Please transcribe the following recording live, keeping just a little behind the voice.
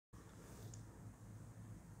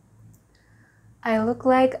I look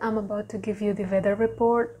like I'm about to give you the weather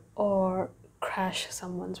report or crash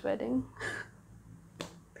someone's wedding.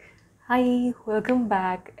 Hi, welcome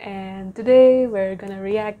back, and today we're gonna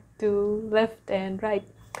react to Left and Right.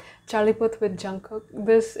 Charlie Puth with Jungkook.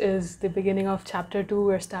 This is the beginning of chapter 2.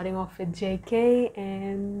 We're starting off with JK,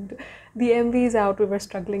 and the MV is out. We were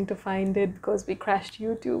struggling to find it because we crashed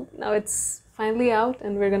YouTube. Now it's finally out,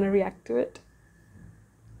 and we're gonna react to it.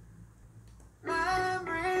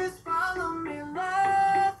 Memories follow me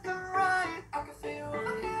left and right. I can feel you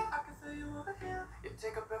over here, I can feel you over here. You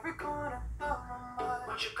take up every corner of my mind.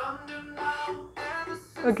 What you gonna do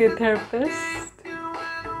now? Okay, therapist.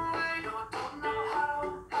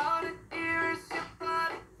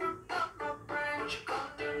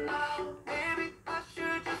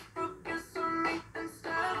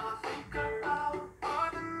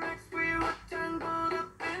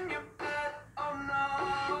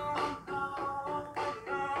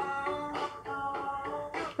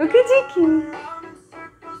 Look at Jiki.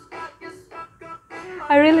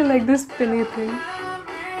 I really like this spinny thing.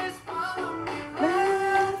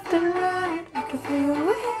 Left and right, I can feel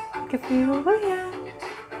over here, I can feel over here.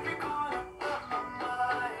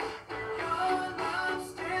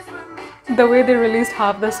 The way they released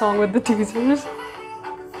half the song with the teasers.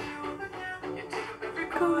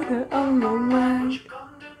 Corner of my mind.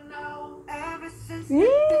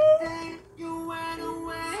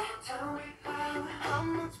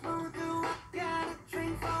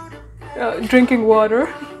 Drinking water.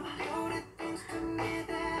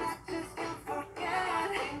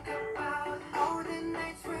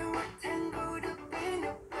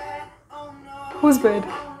 Whose bed?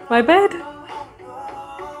 My bed?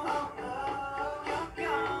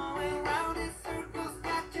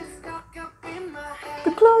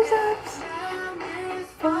 The close-ups.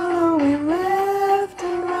 Following left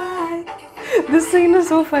and right. This scene is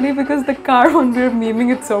so funny because the car when we're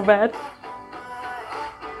memeing it so bad.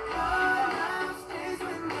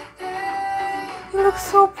 You look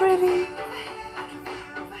so pretty.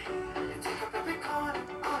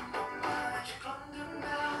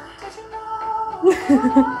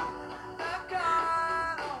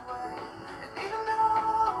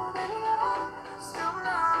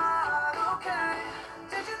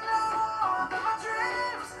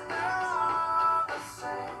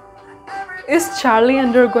 Is Charlie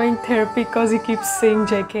undergoing therapy because he keeps saying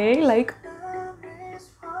JK? Like,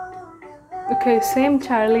 okay, same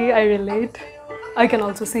Charlie, I relate. I can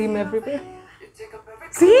also see him everywhere.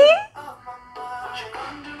 See?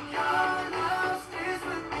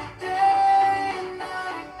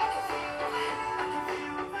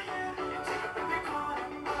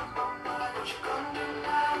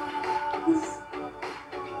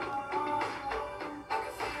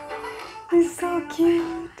 He's so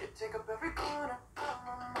cute.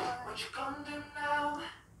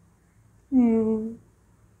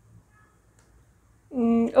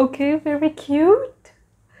 Okay, very cute.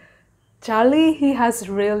 Charlie, he has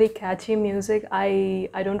really catchy music. I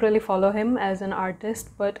don't really follow him as an artist,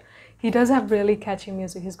 but he does have really catchy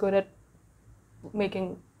music. He's good at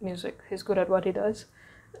making music. He's good at what he does.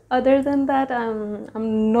 Other than that,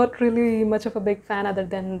 I'm not really much of a big fan, other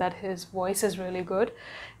than that his voice is really good.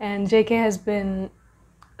 And JK has been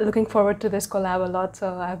looking forward to this collab a lot,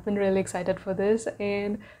 so I've been really excited for this,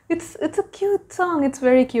 and it's a cute song. It's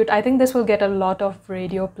very cute. I think this will get a lot of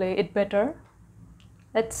radio play. It better.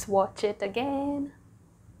 Let's watch it again.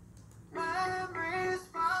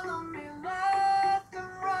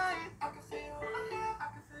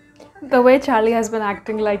 The way Charlie has been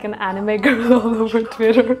acting like an anime girl all over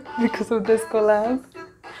Twitter because of this collab.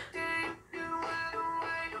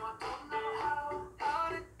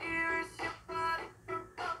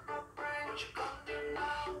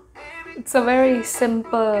 It's a very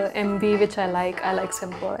simple MV, which I like. I like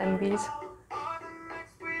simple MVs.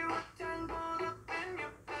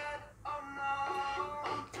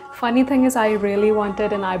 Funny thing is, I really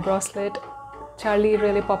wanted an eyebrow slit. Charlie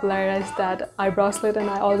really popularized that eyebrow slit, and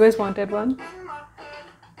I always wanted one.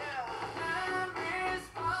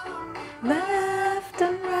 Left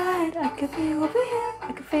and right, I can feel over here,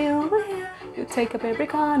 I can feel over here. You take up every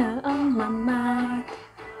corner of my mind.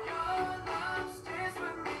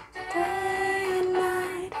 Day and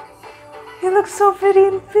night, you look so pretty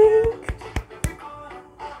in pink.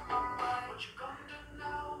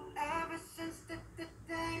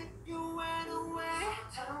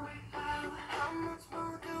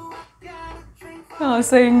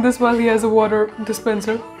 Saying this while he has a water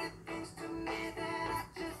dispenser.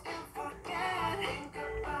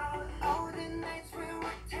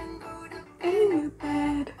 In your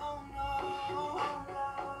bed.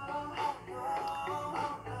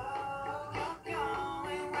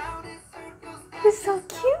 He's so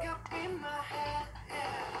cute.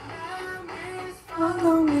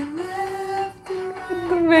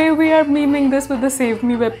 The way we are memeing this with the Save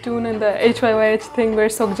Me webtoon and the HYYH thing where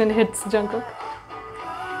Seokjin hits Jungkook.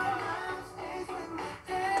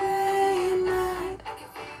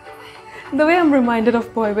 The way I'm reminded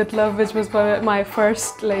of Boy With Love, which was my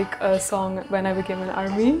first song when I became an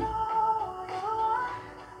ARMY.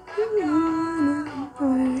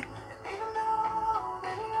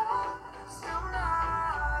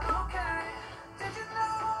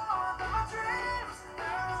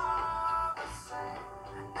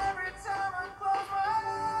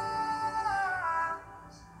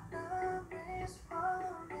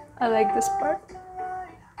 I like this part.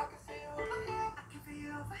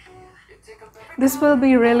 This will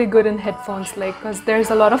be really good in headphones, because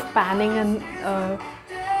there's a lot of panning and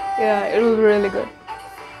yeah, it will be really good.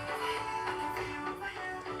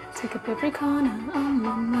 Take up every corner on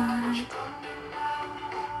my mind.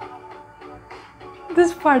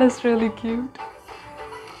 This part is really cute.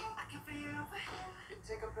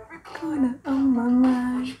 Corner on my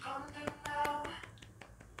mind.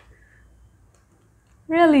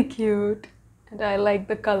 Really cute. And I like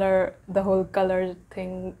the color, the whole color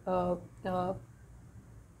thing.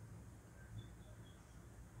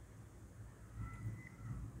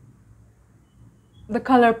 The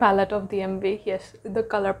color palette of the MV, yes, the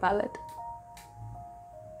color palette.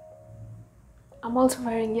 I'm also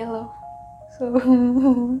wearing yellow, so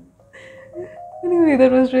anyway,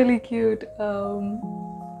 that was really cute.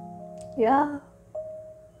 Yeah.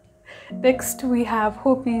 Next we have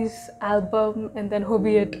Hobi's album, and then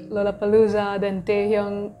Hobi at Lollapalooza. Then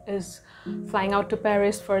Taehyung is flying out to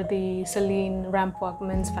Paris for the Celine ramp walk,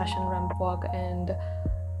 men's fashion ramp walk, and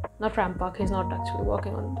not ramp walk, he's not actually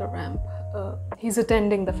walking on the ramp. He's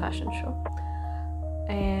attending the fashion show.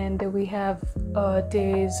 And we have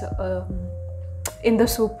Days in the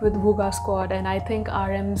Soup with Bhuga Squad, and I think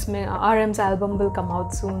RM's album will come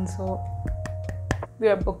out soon, so we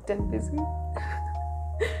are booked and busy.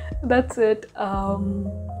 That's it.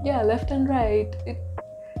 Yeah, Left and Right. It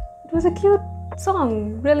was a cute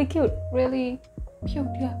song, really cute,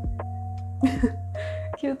 yeah.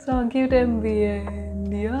 Cute song, cute MV,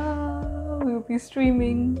 and yeah, we'll be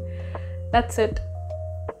streaming. That's it.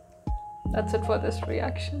 That's it for this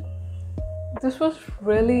reaction. This was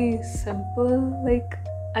really simple.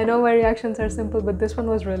 I know my reactions are simple, but this one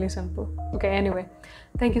was really simple. Okay, anyway,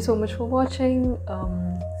 thank you so much for watching.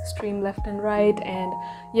 Stream Left and Right, and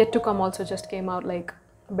Yet to Come also just came out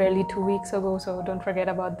barely 2 weeks ago, so don't forget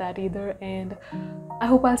about that either. And I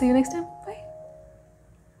hope I'll see you next time. Bye.